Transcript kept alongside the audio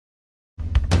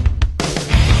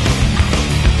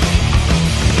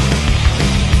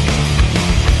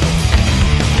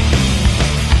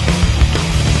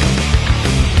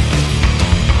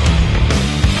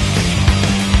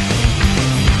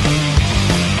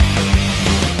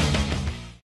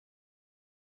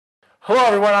Hello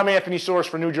everyone, I'm Anthony Source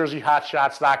for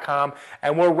NJSIAA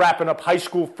and we're wrapping up high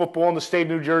school football in the state of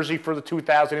New Jersey for the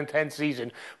 2010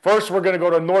 season. First, we're going to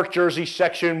go to North Jersey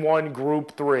Section 1,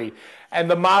 Group 3. And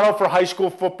the motto for high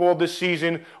school football this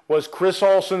season was Chris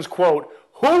Olson's quote,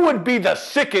 "Who would be the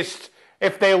sickest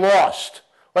if they lost?"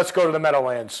 Let's go to the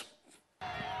Meadowlands.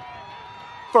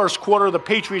 First quarter, the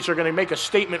Patriots are going to make a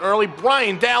statement early.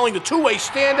 Brian Dowling, the two-way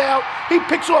standout. He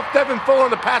picks off Devin Fuller,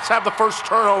 and the Pats have the first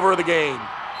turnover of the game.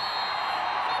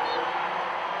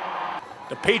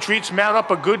 The Patriots mount up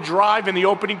a good drive in the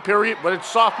opening period, but it's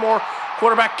sophomore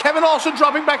quarterback Kevin Olson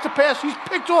dropping back to pass. He's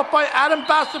picked off by Adam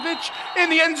Basovich in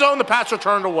the end zone. The Pats are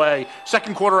turned away.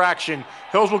 Second quarter action.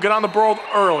 Hills will get on the ball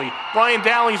early. Brian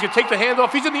Dowling is going to take the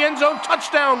handoff. He's in the end zone.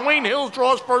 Touchdown. Wayne Hills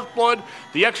draws first blood.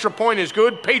 The extra point is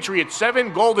good. Patriots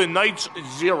 7, Golden Knights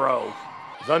 0.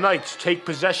 The Knights take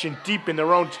possession deep in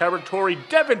their own territory.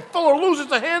 Devin Fuller loses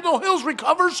the handle. Hills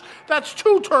recovers. That's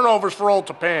 2 turnovers for Old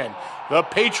Tappan. The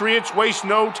Patriots waste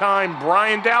no time.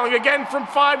 Brian Dowling again from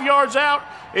 5 yards out.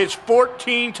 It's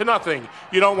 14-0.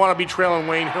 You don't want to be trailing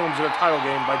Wayne Hills in a title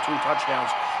game by 2 touchdowns.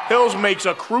 Hills makes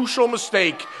a crucial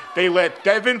mistake. They let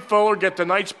Devin Fuller get the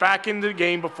Knights back into the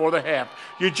game before the half.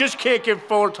 You just can't give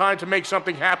Fuller time to make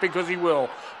something happen because he will.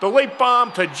 The late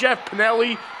bomb to Jeff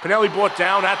Pinelli. Pinelli brought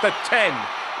down at the 10.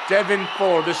 Devin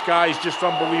Fuller, this guy is just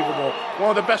unbelievable. One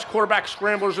of the best quarterback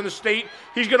scramblers in the state.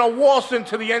 He's going to waltz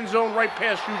into the end zone right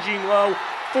past Eugene Lowe.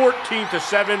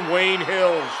 14-7, Wayne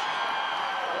Hills.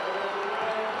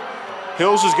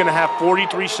 Hills is going to have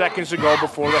 43 seconds to go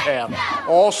before the half.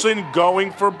 Olson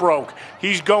going for broke.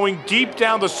 He's going deep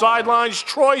down the sidelines.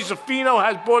 Troy Zaffino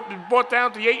has been brought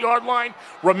down to the 8-yard line.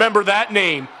 Remember that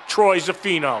name, Troy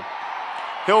Zaffino.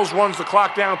 Hills runs the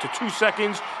clock down to 2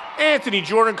 seconds. Anthony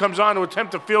Jordan comes on to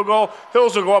attempt a field goal.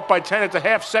 Hills will go up by 10 at the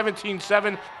half,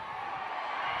 17-7.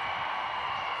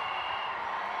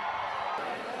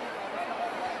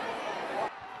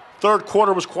 Third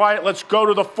quarter was quiet. Let's go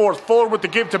to the fourth. Fuller with the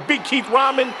give to Big Keith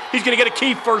Rodman. He's going to get a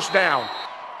key first down.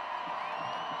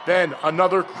 Then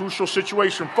another crucial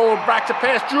situation. Fuller back to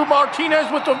pass. Drew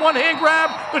Martinez with the one-hand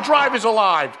grab. The drive is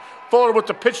alive. Fuller with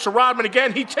the pitch to Rodman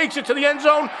again. He takes it to the end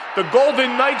zone. The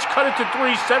Golden Knights cut it to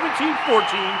 3,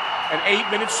 17-14, and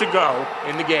 8 minutes to go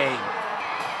in the game.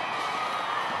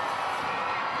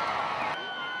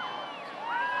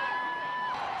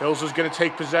 Hills is going to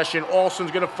take possession. Olson's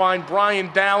going to find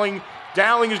Brian Dowling.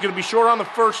 Dowling is going to be short on the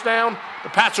first down. The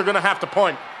Pats are going to have to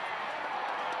punt.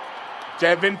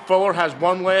 Devin Fuller has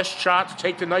one last shot to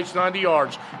take the Knights 90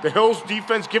 yards. The Hills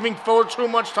defense giving Fuller too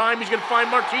much time. He's going to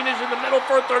find Martinez in the middle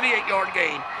for a 38-yard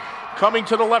gain. Coming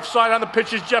to the left side on the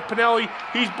pitch is Jeff Pinelli.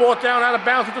 He's brought down out of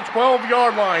bounds at the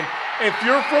 12-yard line. If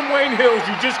you're from Wayne Hills,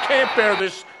 you just can't bear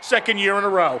this second year in a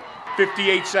row.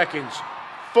 58 seconds.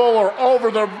 Fuller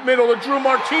over the middle to Drew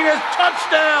Martinez.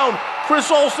 Touchdown! Chris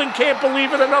Olson can't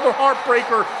believe it. Another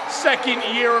heartbreaker. Second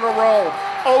year in a row.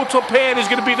 Old Tappan is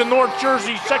going to be the North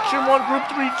Jersey Section 1 Group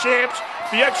 3 champs.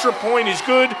 The extra point is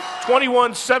good.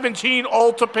 21-17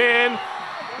 Old Tappan.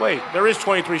 Wait, there is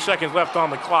 23 seconds left on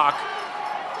the clock.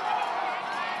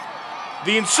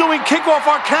 The ensuing kickoff,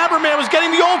 our cameraman was getting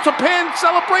the Old Tappan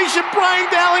celebration. Brian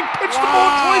Dowling pitched the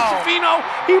ball. Troy Zaffino,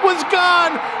 he was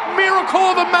gone. Miracle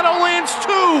of the Meadowlands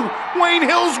 2. Wayne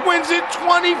Hills wins it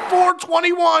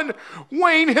 24-21.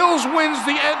 Wayne Hills wins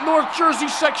the North Jersey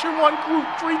Section 1 Group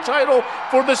 3 title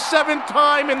for the 7th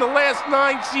time in the last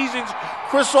 9 seasons.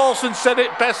 Chris Olson said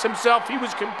it best himself. He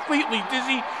was completely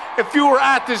dizzy. If you were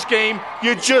at this game,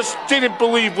 you just didn't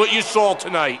believe what you saw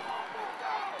tonight.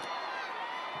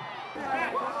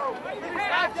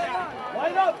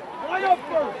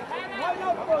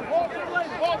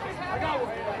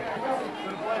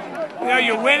 You know,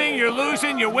 you're winning, you're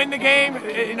losing, you win the game.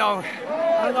 You know,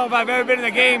 I don't know if I've ever been in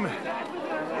a game,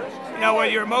 you know, where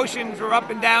your emotions were up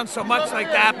and down so much like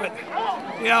that. But,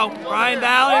 you know, Brian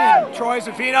Dowling and Troy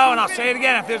Zaffino, and I'll say it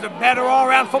again, if there's a better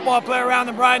all-around football player around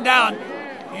than Brian Dowling,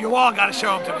 you all got to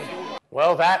show him to me.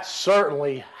 Well, that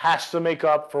certainly has to make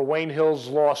up for Wayne Hills'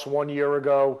 loss 1 year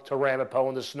ago to Ramapo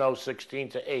in the snow,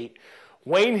 16-8.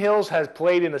 Wayne Hills has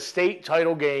played in a state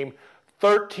title game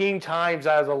 13 times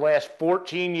out of the last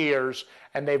 14 years,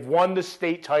 and they've won the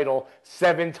state title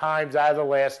 7 times out of the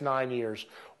last 9 years.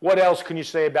 What else can you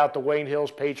say about the Wayne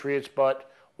Hills Patriots, but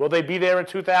will they be there in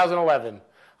 2011?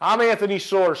 I'm Anthony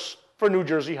Source for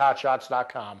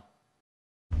NJSIAA